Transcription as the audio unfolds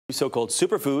So-called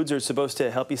superfoods are supposed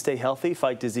to help you stay healthy,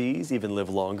 fight disease, even live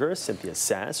longer. Cynthia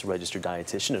Cass, registered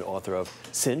dietitian and author of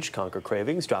Cinch, Conquer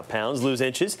Cravings, Drop Pounds, Lose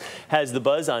Inches, has the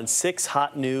buzz on 6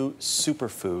 hot new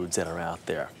superfoods that are out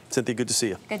there. Cynthia, good to see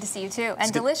you. Good to see you too,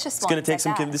 and delicious ones. This is going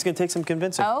to take some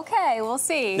convincing. Okay, we'll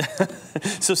see.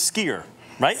 So skier.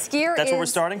 Right? That's where we're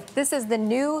starting? This is the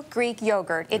new Greek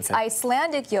yogurt. It's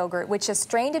Icelandic yogurt, which is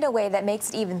strained in a way that makes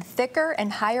it even thicker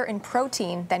and higher in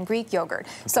protein than Greek yogurt.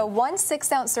 So one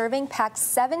 6-ounce serving packs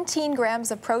 17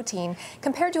 grams of protein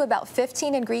compared to about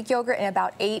 15 in Greek yogurt and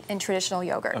about 8 in traditional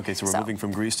yogurt. Okay, so we're moving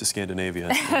from Greece to Scandinavia.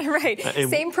 Right.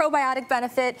 Same probiotic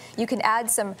benefit. You can add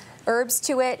some herbs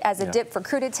to it as a dip for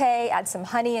crudité, add some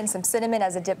honey and some cinnamon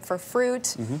as a dip for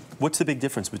fruit. What's the big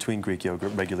difference between Greek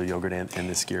yogurt, regular yogurt, and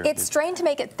this skier? It's strained to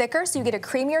make it thicker, so you get a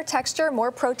creamier texture,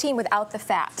 more protein without the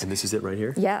fat. And this is it right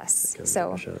here? Yes.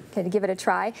 So, okay, to give it a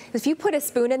try. If you put a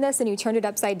spoon in this and you turned it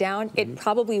upside down, it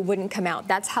probably wouldn't come out.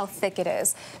 That's how thick it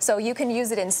is. So you can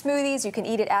use it in smoothies, you can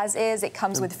eat it as is, it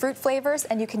comes with fruit flavors,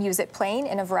 and you can use it plain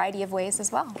in a variety of ways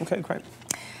as well. Okay, great.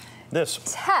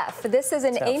 Teff. This is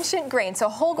an ancient grain. So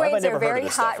whole grains are very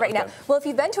hot right now. Well, if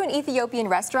you've been to an Ethiopian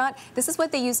restaurant, this is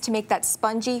what they use to make that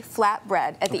spongy flat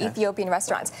bread at the Ethiopian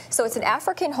restaurants. So it's an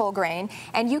African whole grain,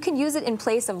 and you can use it in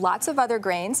place of lots of other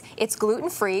grains. It's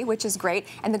gluten-free, which is great.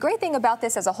 And the great thing about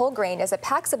this as a whole grain is it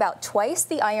packs about twice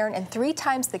the iron and 3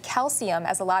 times the calcium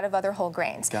as a lot of other whole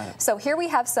grains. Got it. So here we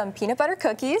have some peanut butter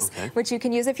cookies, which you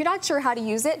can use. If you're not sure how to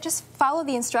use it, just follow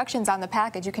the instructions on the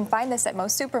package. You can find this at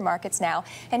most supermarkets now.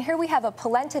 And here we have a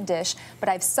polenta dish, but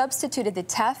I've substituted the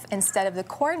teff instead of the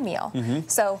cornmeal.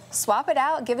 So swap it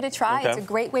out, give it a try. It's a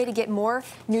great way to get more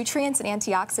nutrients and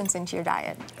antioxidants into your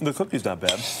diet. The cookie's not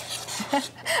bad.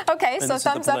 Okay, so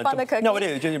thumbs up on the cookie. No, it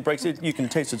is. It breaks it. You can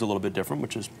taste it's a little bit different,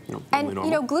 which is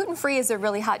normal. Gluten-free is a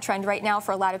really hot trend right now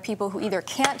for a lot of people who either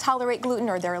can't tolerate gluten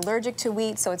or they're allergic to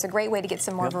wheat. So it's a great way to get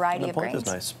some more variety of grains. The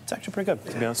polenta is nice. It's actually pretty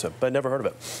good, to be honest with you, but I've never heard of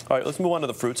it. All right, let's move on to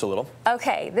the fruits a little.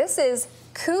 Okay, this is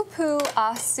kupu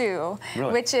asu,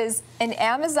 which is an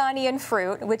Amazonian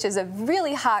fruit, which is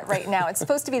really hot right now. It's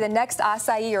supposed to be the next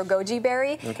acai or goji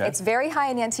berry. It's very high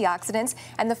in antioxidants,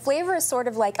 and the flavor is sort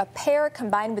of like a pear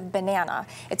combined with banana.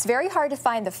 It's very hard to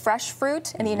find the fresh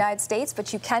fruit in the United States,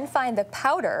 but you can find the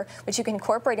powder, which you can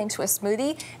incorporate into a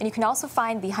smoothie, and you can also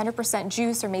find the 100%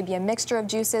 juice or maybe a mixture of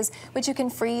juices, which you can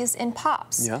freeze in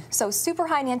pops. So super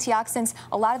high in antioxidants,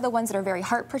 a lot of the ones that are very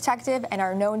heart protective and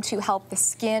are known to help the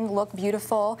skin look beautiful.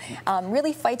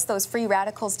 Really fights those free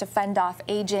radicals to fend off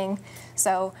aging.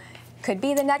 So could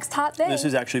be the next hot thing. This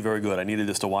is actually very good. I needed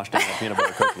this to wash down the peanut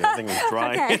butter cookie. Everything was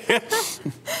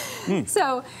dry.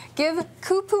 So give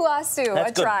kupu asu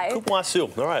a try. Kupu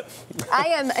asu. All right. I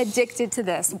am addicted to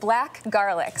this. Black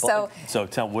garlic. So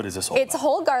tell what is this all It's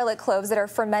whole garlic cloves that are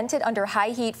fermented under high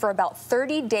heat for about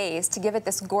 30 days to give it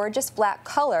this gorgeous black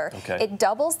color. It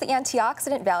doubles the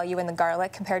antioxidant value in the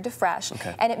garlic compared to fresh,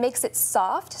 and it makes it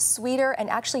soft, sweeter, and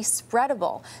actually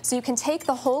spreadable. So you can take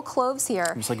the whole cloves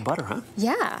here. It's like butter, huh?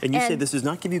 Yeah. And you say this does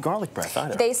not give you garlic breath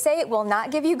either. They say it will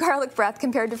not give you garlic breath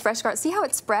compared to fresh garlic. See how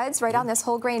it spreads right on this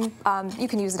whole grain? You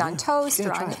can use it on toast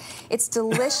or on. It's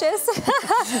delicious.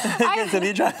 I have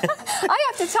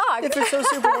to talk. If it's so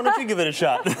super, why don't you give it a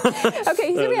shot?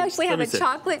 Okay, here we actually have a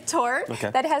chocolate tort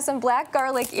that has some black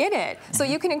garlic in it. So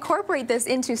you can incorporate this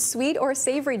into sweet or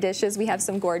savory dishes. We have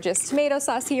some gorgeous tomato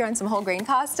sauce here and some whole grain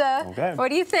pasta. What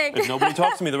do you think? If nobody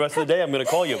talks to me the rest of the day, I'm going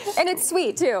to call you. And it's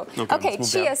sweet too. Okay,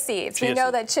 chia seeds. We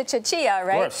know that chia,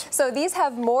 right? So these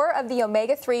have more of the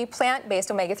omega-3,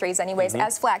 plant-based omega-3s anyways,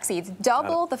 as flax seeds,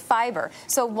 double the fiber.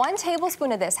 So 1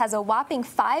 tablespoon of this has a whopping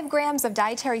 5 grams of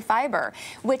dietary fiber,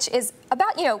 which is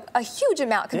about, a huge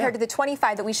amount compared to the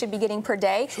 25 that we should be getting per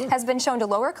day, has been shown to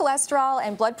lower cholesterol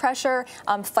and blood pressure,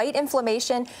 fight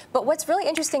inflammation. But what's really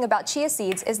interesting about chia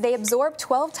seeds is they absorb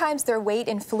 12 times their weight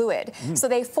in fluid. So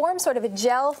they form sort of a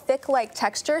gel, thick-like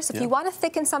texture. So if you want to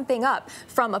thicken something up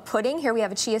from a pudding, here we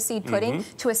have a chia seed pudding,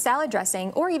 to a salad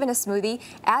dressing or even a smoothie,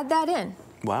 add that in.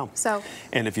 Wow.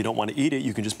 And if you don't want to eat it,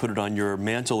 you can just put it on your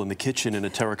mantle in the kitchen in a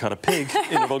terracotta pig,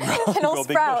 and it'll grow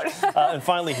big bush. And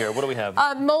finally here, what do we have?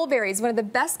 Mulberries, one of the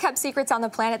best kept secrets on the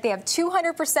planet. They have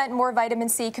 200% more vitamin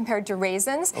C compared to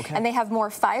raisins, and they have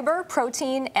more fiber,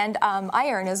 protein, and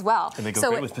iron as well. And they go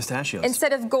great with pistachios.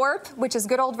 Instead of gorp, which is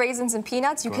good old raisins and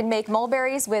peanuts, you can make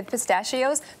mulberries with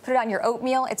pistachios, put it on your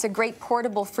oatmeal. It's a great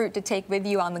portable fruit to take with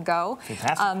you on the go.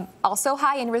 Fantastic. Also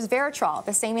high in resveratrol,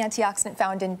 the same antioxidant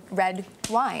found in red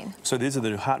wine. So these are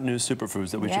the hot new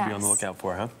superfoods that we should be on the lookout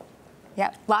for, huh?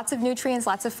 Yeah, lots of nutrients,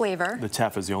 lots of flavor. The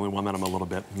teff is the only one that I'm a little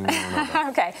bit.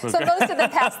 Okay, so most of them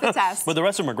pass the test. But the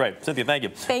rest of them are great. Cynthia, thank you.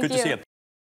 Thank you. Good to see you.